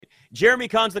Jeremy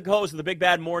Kahn's the host of the Big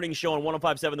Bad Morning Show on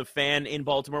 105.7 The Fan in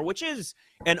Baltimore, which is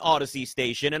an Odyssey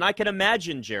station. And I can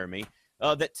imagine, Jeremy,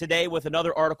 that today with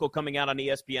another article coming out on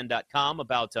ESPN.com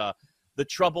about the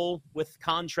trouble with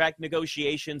contract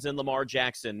negotiations in Lamar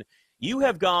Jackson, you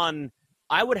have gone,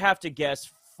 I would have to guess,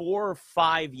 4 or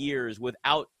 5 years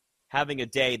without having a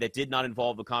day that did not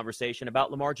involve a conversation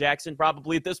about Lamar Jackson,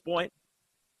 probably at this point.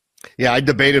 Yeah, I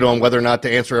debated on whether or not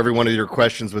to answer every one of your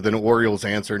questions with an Orioles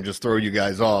answer and just throw you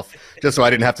guys off, just so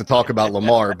I didn't have to talk about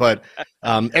Lamar. But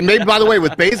and maybe, by the way,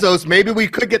 with Bezos, maybe we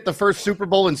could get the first Super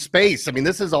Bowl in space. I mean,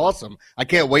 this is awesome. I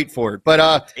can't wait for it.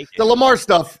 But the Lamar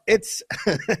stuff, it's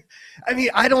I mean,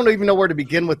 I don't even know where to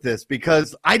begin with this,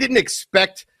 because I didn't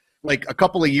expect, like a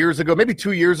couple of years ago, maybe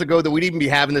 2 years ago, that we'd even be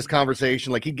having this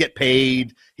conversation. Like, he'd get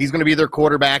paid. He's going to be their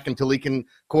quarterback until he can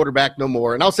quarterback no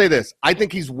more. And I'll say this. I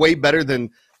think he's way better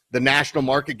than the national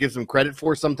market gives him credit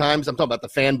for sometimes. I'm talking about the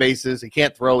fan bases. He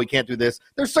can't throw. He can't do this.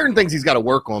 There's certain things he's got to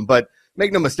work on, but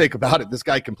make no mistake about it, this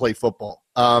guy can play football.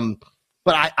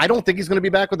 But I don't think he's going to be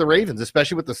back with the Ravens,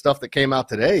 especially with the stuff that came out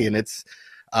today. And it's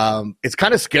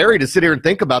kind of scary to sit here and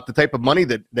think about the type of money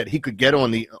that he could get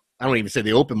on the, I don't even say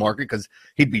the open market, because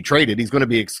he'd be traded. He's going to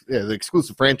be the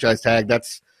exclusive franchise tag.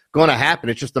 That's going to happen.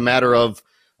 It's just a matter of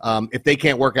if they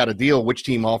can't work out a deal, which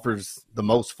team offers the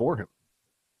most for him.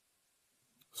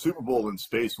 Super Bowl in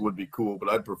space would be cool, but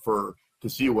I'd prefer to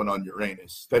see one on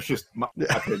Uranus. That's just my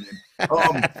opinion.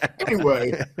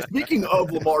 Anyway, speaking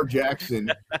of Lamar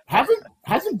Jackson,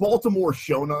 hasn't Baltimore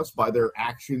shown us by their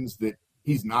actions that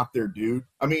he's not their dude?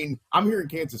 I mean, I'm here in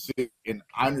Kansas City, and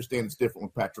I understand it's different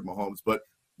with Patrick Mahomes, but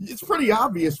it's pretty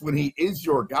obvious when he is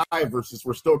your guy versus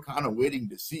we're still kind of waiting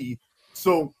to see.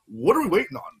 So what are we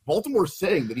waiting on? Baltimore's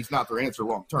saying that he's not their answer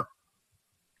long term.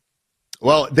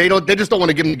 Well, they just don't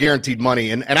want to give him guaranteed money.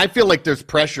 And I feel like there's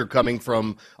pressure coming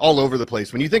from all over the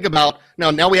place. When you think about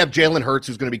now we have Jalen Hurts,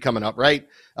 who's going to be coming up, right?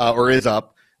 Or is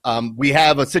up. We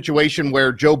have a situation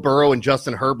where Joe Burrow and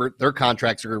Justin Herbert, their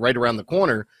contracts are right around the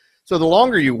corner. So the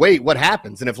longer you wait, what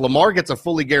happens? And if Lamar gets a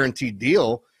fully guaranteed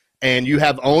deal, and you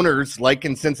have owners like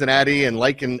in Cincinnati and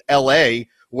like in L.A.,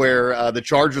 where the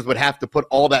Chargers would have to put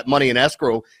all that money in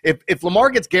escrow. If Lamar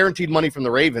gets guaranteed money from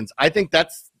the Ravens, I think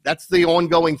that's the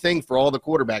ongoing thing for all the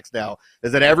quarterbacks now,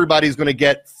 is that everybody's going to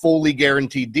get fully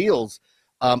guaranteed deals.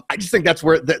 I just think that's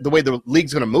where the way the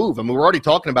league's going to move. I mean, we're already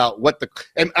talking about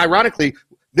and ironically,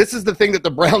 this is the thing that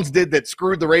the Browns did that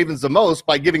screwed the Ravens the most,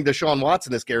 by giving Deshaun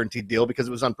Watson this guaranteed deal, because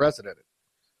it was unprecedented.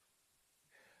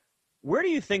 Where do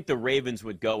you think the Ravens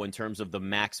would go in terms of the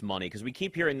max money? Because we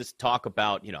keep hearing this talk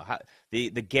about, the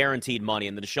guaranteed money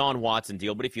and the Deshaun Watson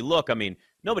deal. But if you look, I mean,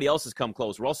 nobody else has come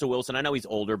close. Russell Wilson, I know he's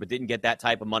older, but didn't get that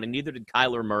type of money. Neither did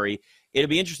Kyler Murray. It'll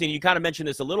be interesting. You kind of mentioned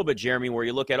this a little bit, Jeremy, where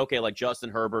you look at, okay, like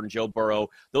Justin Herbert and Joe Burrow.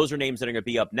 Those are names that are going to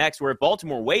be up next. Where if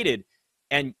Baltimore waited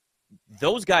and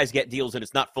those guys get deals and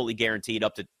it's not fully guaranteed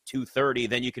up to $230,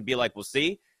 then you could be like, well,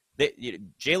 see,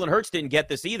 Jalen Hurts didn't get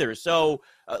this either. So,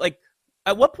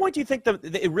 at what point do you think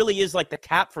it really is like the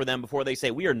cap for them before they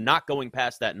say we are not going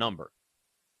past that number?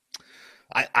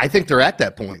 I think they're at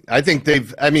that point. I think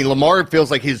Lamar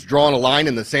feels like he's drawn a line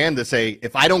in the sand to say,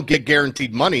 if I don't get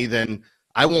guaranteed money, then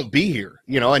I won't be here.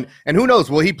 And who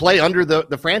knows, will he play under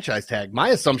the franchise tag? My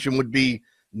assumption would be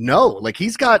no. Like,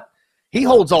 he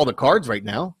holds all the cards right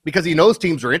now because he knows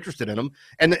teams are interested in him.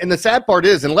 And the sad part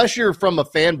is, unless you're from a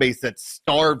fan base that's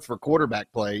starved for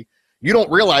quarterback play, you don't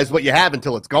realize what you have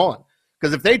until it's gone.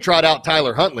 Because if they trot out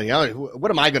Tyler Huntley, what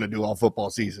am I going to do all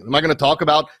football season? Am I going to talk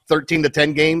about 13 to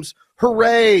 10 games?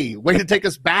 Hooray! Way to take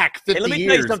us back 50 years. Let me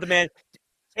tell you something, man.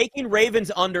 Taking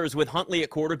Ravens unders with Huntley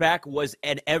at quarterback was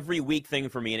an every week thing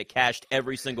for me, and it cashed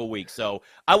every single week. So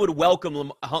I would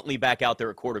welcome Huntley back out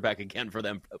there at quarterback again for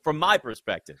them, from my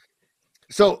perspective.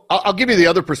 So I'll give you the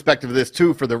other perspective of this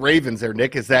too for the Ravens there,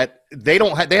 Nick, is that they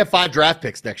have 5 draft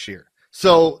picks next year.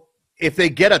 So if they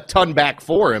get a ton back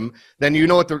for him, then you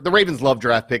know what, the Ravens love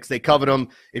draft picks. They covet them.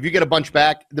 If you get a bunch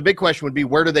back, the big question would be,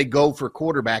 where do they go for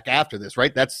quarterback after this,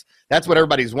 right? That's what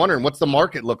everybody's wondering. What's the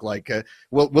market look like?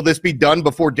 Will this be done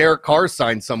before Derek Carr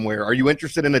signs somewhere? Are you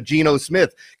interested in a Geno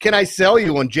Smith? Can I sell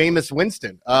you on Jameis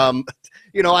Winston? I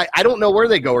don't know where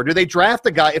they go. Or do they draft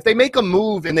a guy? If they make a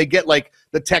move and they get like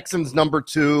the Texans number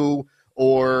 2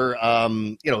 or,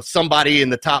 somebody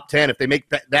in the top 10, if they make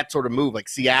that sort of move like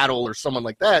Seattle or someone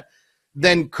like that,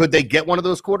 then could they get one of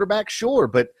those quarterbacks? Sure.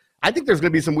 But I think there's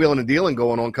going to be some wheeling and dealing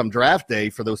going on come draft day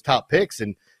for those top picks.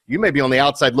 And you may be on the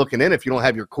outside looking in if you don't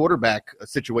have your quarterback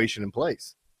situation in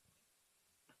place.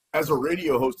 As a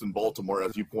radio host in Baltimore,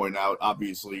 as you point out,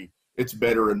 obviously it's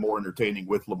better and more entertaining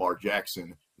with Lamar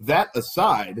Jackson. That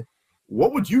aside,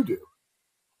 what would you do?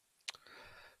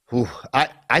 Ooh,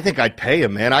 I think I'd pay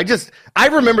him, man. I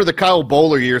remember the Kyle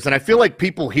Bowler years, and I feel like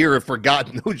people here have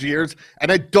forgotten those years, and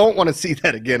I don't want to see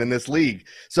that again in this league.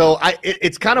 So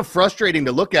it's kind of frustrating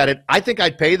to look at it. I think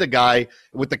I'd pay the guy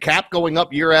with the cap going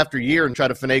up year after year and try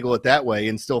to finagle it that way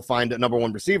and still find a number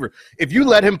one receiver. If you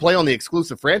let him play on the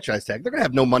exclusive franchise tag, they're going to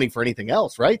have no money for anything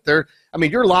else, right?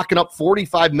 You're locking up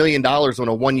 $45 million on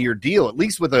a one-year deal, at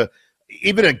least with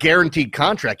even a guaranteed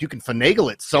contract. You can finagle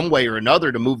it some way or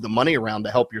another to move the money around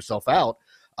to help yourself out.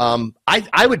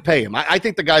 I would pay him. I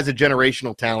think the guy's a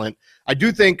generational talent. I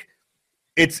do think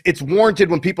it's warranted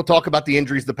when people talk about the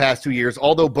injuries the past 2 years,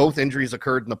 although both injuries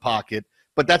occurred in the pocket,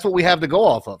 but that's what we have to go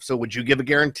off of. So would you give a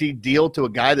guaranteed deal to a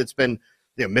guy that's been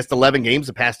missed 11 games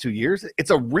the past 2 years? It's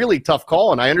a really tough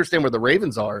call, and I understand where the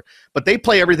Ravens are, but they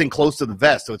play everything close to the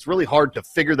vest, so it's really hard to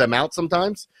figure them out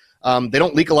sometimes. They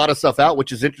don't leak a lot of stuff out,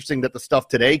 which is interesting that the stuff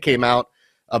today came out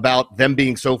about them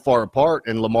being so far apart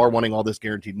and Lamar wanting all this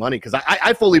guaranteed money, because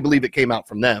I fully believe it came out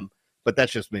from them, but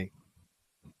that's just me.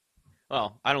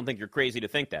 Well, I don't think you're crazy to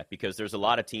think that, because there's a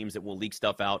lot of teams that will leak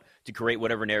stuff out to create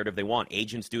whatever narrative they want.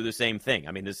 Agents do the same thing.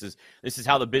 I mean, this is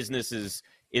how the business is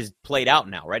played out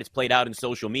now, right? It's played out in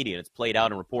social media, and it's played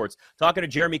out in reports. Talking to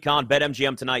Jeremy Kahn,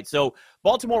 BetMGM tonight. So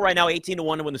Baltimore right now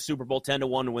 18-1 to win the Super Bowl,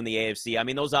 10-1 to win the AFC. I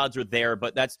mean, those odds are there,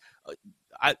 but that's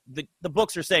the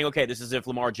books are saying, okay, this is if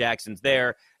Lamar Jackson's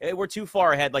there. We're too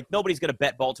far ahead. Like, nobody's going to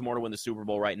bet Baltimore to win the Super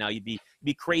Bowl right now. You'd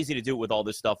be crazy to do it with all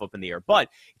this stuff up in the air. But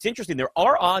it's interesting. There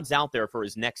are odds out there for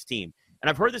his next team. And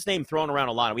I've heard this name thrown around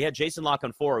a lot. We had Jason La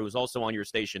Canfora, who was also on your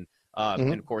station,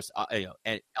 and of course,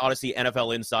 Odyssey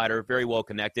NFL insider, very well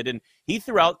connected. And he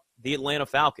threw out the Atlanta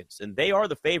Falcons, and they are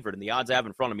the favorite. And the odds I have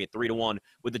in front of me at 3-1,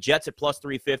 with the Jets at plus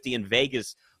 350 and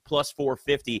Vegas plus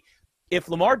 450. If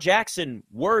Lamar Jackson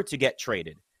were to get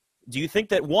traded, do you think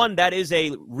that, one, that is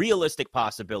a realistic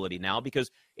possibility now? Because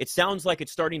it sounds like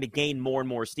it's starting to gain more and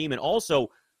more steam. And also,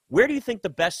 where do you think the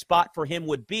best spot for him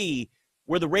would be,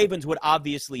 where the Ravens would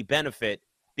obviously benefit,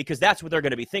 because that's what they're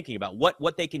going to be thinking about,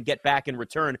 what they can get back in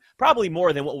return, probably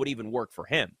more than what would even work for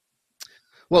him?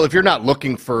 Well, if you're not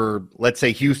looking for, let's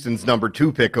say, Houston's number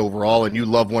 2 pick overall, and you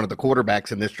love one of the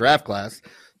quarterbacks in this draft class,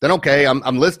 then okay,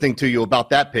 I'm listening to you about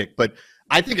that pick. But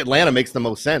I think Atlanta makes the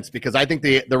most sense, because I think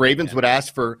the Ravens would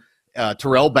ask for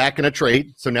Terrell back in a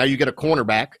trade, so now you get a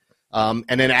cornerback, and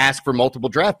then ask for multiple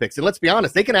draft picks. And let's be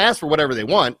honest, they can ask for whatever they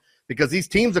want, because these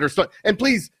teams that are and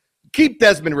please, keep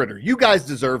Desmond Ridder. You guys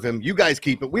deserve him. You guys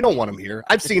keep it. We don't want him here.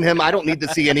 I've seen him. I don't need to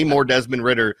see any more Desmond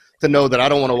Ridder to know that I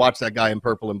don't want to watch that guy in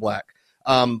purple and black.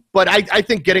 But I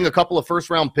think getting a couple of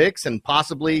first-round picks and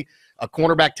possibly a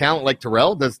cornerback talent like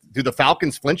Terrell, do the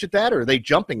Falcons flinch at that, or are they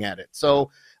jumping at it?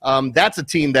 So that's a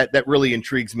team that really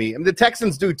intrigues me. And the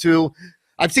Texans do too.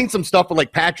 I've seen some stuff with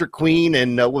like Patrick Queen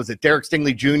and Derek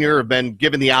Stingley Jr. have been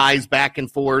giving the eyes back and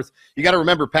forth. You got to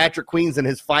remember, Patrick Queen's in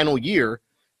his final year.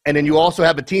 And then you also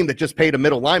have a team that just paid a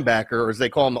middle linebacker, or as they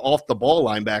call them, off-the-ball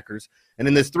linebackers. And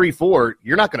in this 3-4,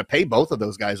 you're not going to pay both of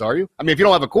those guys, are you? I mean, if you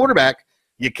don't have a quarterback,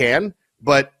 you can.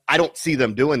 But I don't see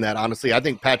them doing that, honestly. I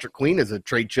think Patrick Queen is a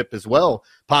trade chip as well,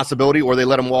 possibility, or they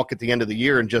let him walk at the end of the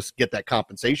year and just get that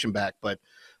compensation back. But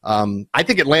I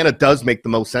think Atlanta does make the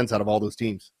most sense out of all those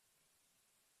teams.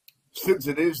 Since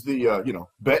it is the,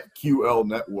 BetQL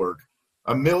network,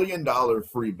 $1 million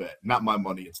free bet. Not my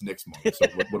money, it's Nick's money. So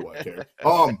what do I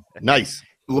care? Nice.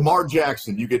 Lamar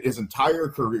Jackson, you get his entire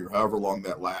career, however long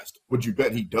that lasts. Would you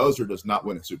bet he does or does not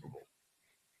win a Super Bowl?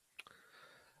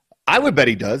 I would bet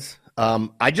he does.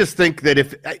 I just think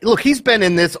that he's been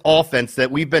in this offense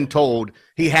that we've been told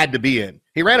he had to be in.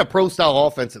 He ran a pro-style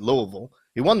offense at Louisville.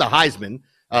 He won the Heisman.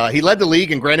 He led the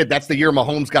league, and granted, that's the year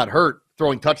Mahomes got hurt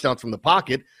throwing touchdowns from the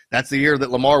pocket. That's the year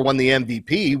that Lamar won the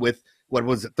MVP with,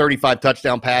 35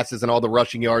 touchdown passes and all the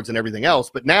rushing yards and everything else.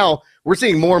 But now we're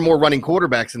seeing more and more running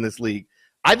quarterbacks in this league.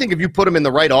 I think if you put him in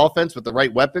the right offense with the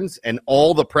right weapons and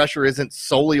all the pressure isn't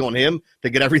solely on him to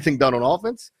get everything done on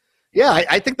offense, yeah,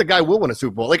 I think the guy will win a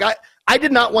Super Bowl. Like, I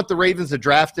did not want the Ravens to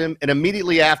draft him, and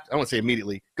immediately after, I don't want to say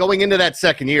immediately, going into that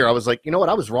second year, I was like, you know what,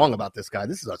 I was wrong about this guy.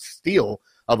 This is a steal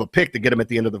of a pick to get him at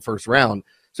the end of the first round.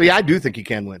 So, yeah, I do think he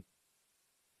can win.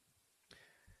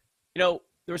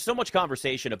 There was so much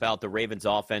conversation about the Ravens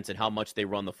offense and how much they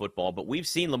run the football, but we've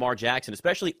seen Lamar Jackson,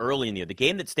 especially early in the year. The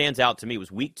game that stands out to me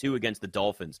was week 2 against the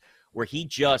Dolphins, where he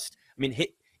just,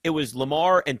 it was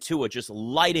Lamar and Tua just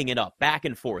lighting it up back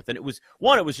and forth. And it was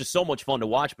just so much fun to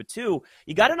watch. But 2,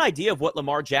 you got an idea of what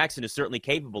Lamar Jackson is certainly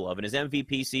capable of. In his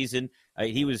MVP season,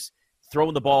 he was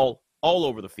throwing the ball all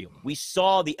over the field. We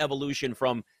saw the evolution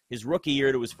from his rookie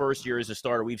year to his first year as a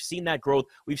starter. We've seen that growth.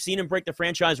 We've seen him break the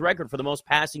franchise record for the most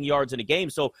passing yards in a game.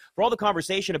 So for all the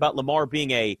conversation about Lamar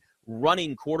being a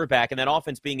running quarterback and that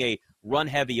offense being a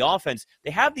run-heavy offense,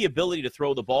 they have the ability to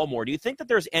throw the ball more. Do you think that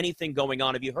there's anything going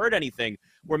on? Have you heard anything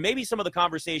where maybe some of the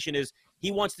conversation is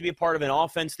he wants to be a part of an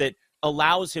offense that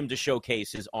allows him to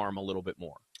showcase his arm a little bit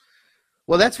more?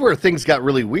 Well, that's where things got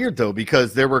really weird, though,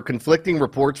 because there were conflicting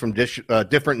reports from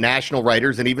different national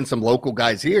writers and even some local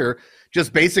guys here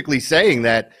just basically saying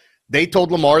that they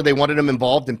told Lamar they wanted him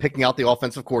involved in picking out the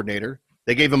offensive coordinator.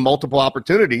 They gave him multiple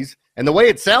opportunities. And the way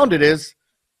it sounded is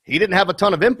he didn't have a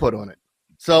ton of input on it.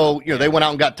 So, they went out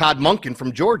and got Todd Monken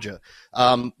from Georgia,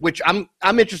 which I'm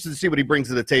interested to see what he brings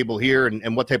to the table here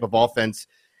and what type of offense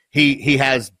he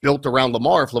has built around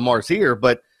Lamar if Lamar's here.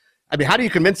 But, I mean, how do you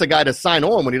convince a guy to sign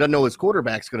on when he doesn't know his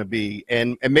quarterback's going to be?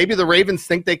 And maybe the Ravens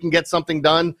think they can get something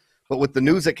done, but with the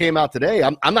news that came out today,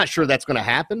 I'm not sure that's going to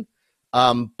happen.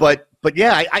 But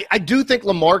yeah, I do think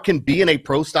Lamar can be in a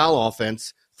pro-style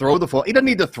offense, throw the football. He doesn't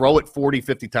need to throw it 40,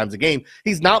 50 times a game.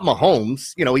 He's not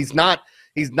Mahomes.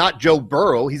 He's not Joe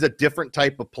Burrow. He's a different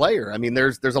type of player. I mean,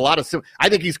 there's a lot of I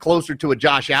think he's closer to a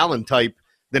Josh Allen type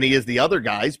than he is the other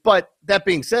guys. But that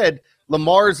being said,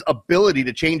 Lamar's ability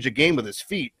to change the game with his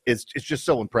feet is just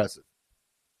so impressive.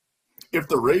 If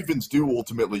the Ravens do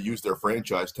ultimately use their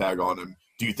franchise tag on him,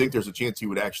 do you think there's a chance he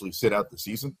would actually sit out the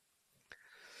season?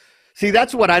 See,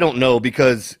 that's what I don't know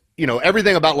because,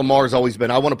 everything about Lamar has always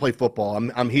been, I want to play football.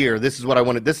 I'm here. This is what I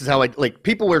wanted. This is how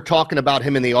people were talking about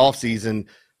him in the offseason,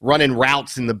 running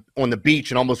routes on the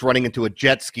beach and almost running into a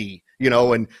jet ski,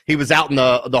 and he was out in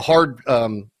the hard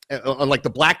on like the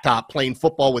blacktop playing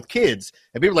football with kids.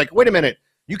 And people were like, wait a minute,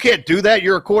 you can't do that.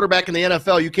 You're a quarterback in the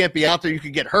NFL. You can't be out there. You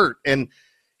could get hurt. And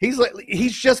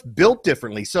he's just built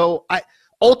differently. So I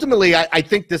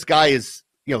think this guy is,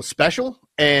 special,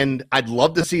 and I'd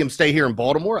love to see him stay here in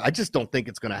Baltimore. I just don't think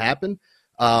it's going to happen.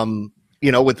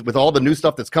 With all the new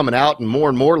stuff that's coming out and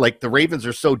more, like the Ravens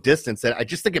are so distant that I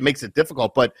just think it makes it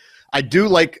difficult. But I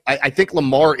think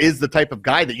Lamar is the type of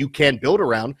guy that you can build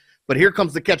around. But here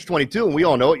comes the catch-22, and we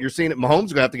all know it. You're seeing it. Mahomes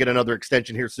is going to have to get another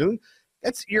extension here soon.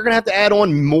 You're going to have to add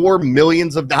on more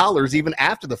millions of dollars even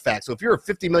after the fact. So if you're a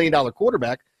 $50 million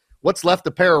quarterback, what's left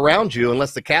to pair around you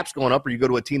unless the cap's going up or you go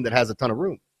to a team that has a ton of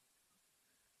room?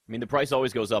 I mean, the price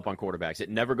always goes up on quarterbacks. It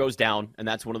never goes down, and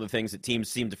that's one of the things that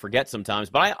teams seem to forget sometimes.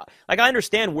 But I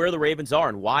understand where the Ravens are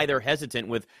and why they're hesitant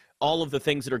with all of the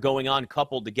things that are going on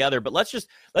coupled together. But let's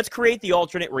create the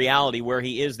alternate reality where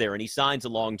he is there and he signs a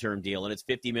long-term deal and it's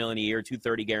 $50 million a year,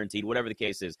 $230 guaranteed, whatever the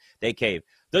case is. They cave.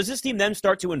 Does this team then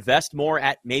start to invest more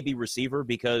at maybe receiver?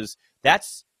 Because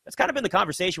that's kind of been the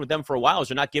conversation with them for a while. Is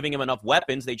they're not giving him enough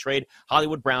weapons. They trade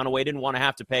Hollywood Brown away, didn't want to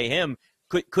have to pay him.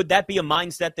 Could that be a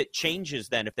mindset that changes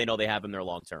then if they know they have him there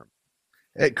long term?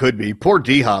 It could be. Poor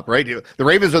D-Hop, right? The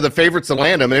Ravens are the favorites to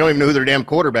land him. They don't even know who their damn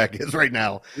quarterback is right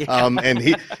now. Yeah. And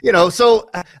he, so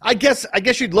I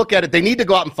guess you'd look at it. They need to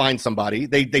go out and find somebody.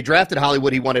 They drafted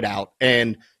Hollywood. He wanted out.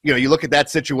 And, you look at that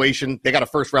situation. They got a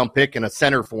first-round pick and a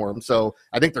center for him. So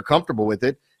I think they're comfortable with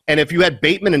it. And if you had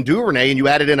Bateman and Duvernay and you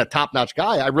added in a top-notch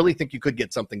guy, I really think you could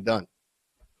get something done.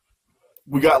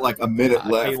 We got like a minute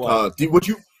left.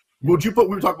 Would you put?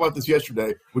 We were talking about this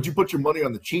yesterday. Would you put your money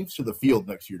on the Chiefs or the field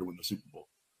next year to win the Super Bowl?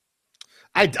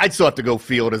 I'd still have to go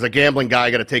field. As a gambling guy,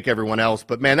 I got to take everyone else.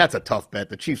 But man, that's a tough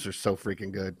bet. The Chiefs are so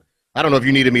freaking good. I don't know if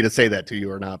you needed me to say that to you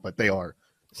or not, but they are.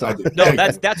 So no,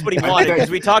 that's what he wanted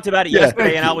because we talked about it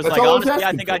yesterday, and I was like, honestly,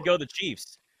 I think I'd go the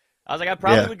Chiefs. I was like, I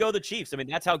probably would go the Chiefs. I mean,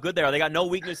 that's how good they are. They got no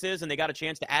weaknesses, and they got a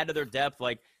chance to add to their depth.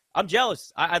 Like, I'm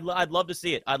jealous. I'd love to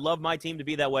see it. I'd love my team to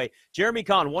be that way. Jeremy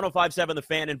Conn, 105.7 The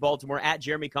Fan in Baltimore, at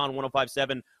Jeremy Conn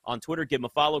 105.7 on Twitter. Give him a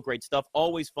follow. Great stuff.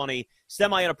 Always funny,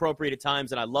 semi-inappropriate at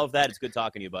times, and I love that. It's good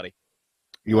talking to you, buddy.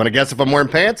 You want to guess if I'm wearing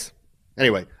pants?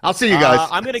 Anyway, I'll see you guys.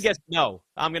 I'm going to guess no.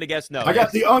 I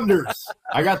got the unders.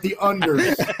 On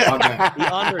that. The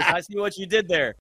unders. I see what you did there.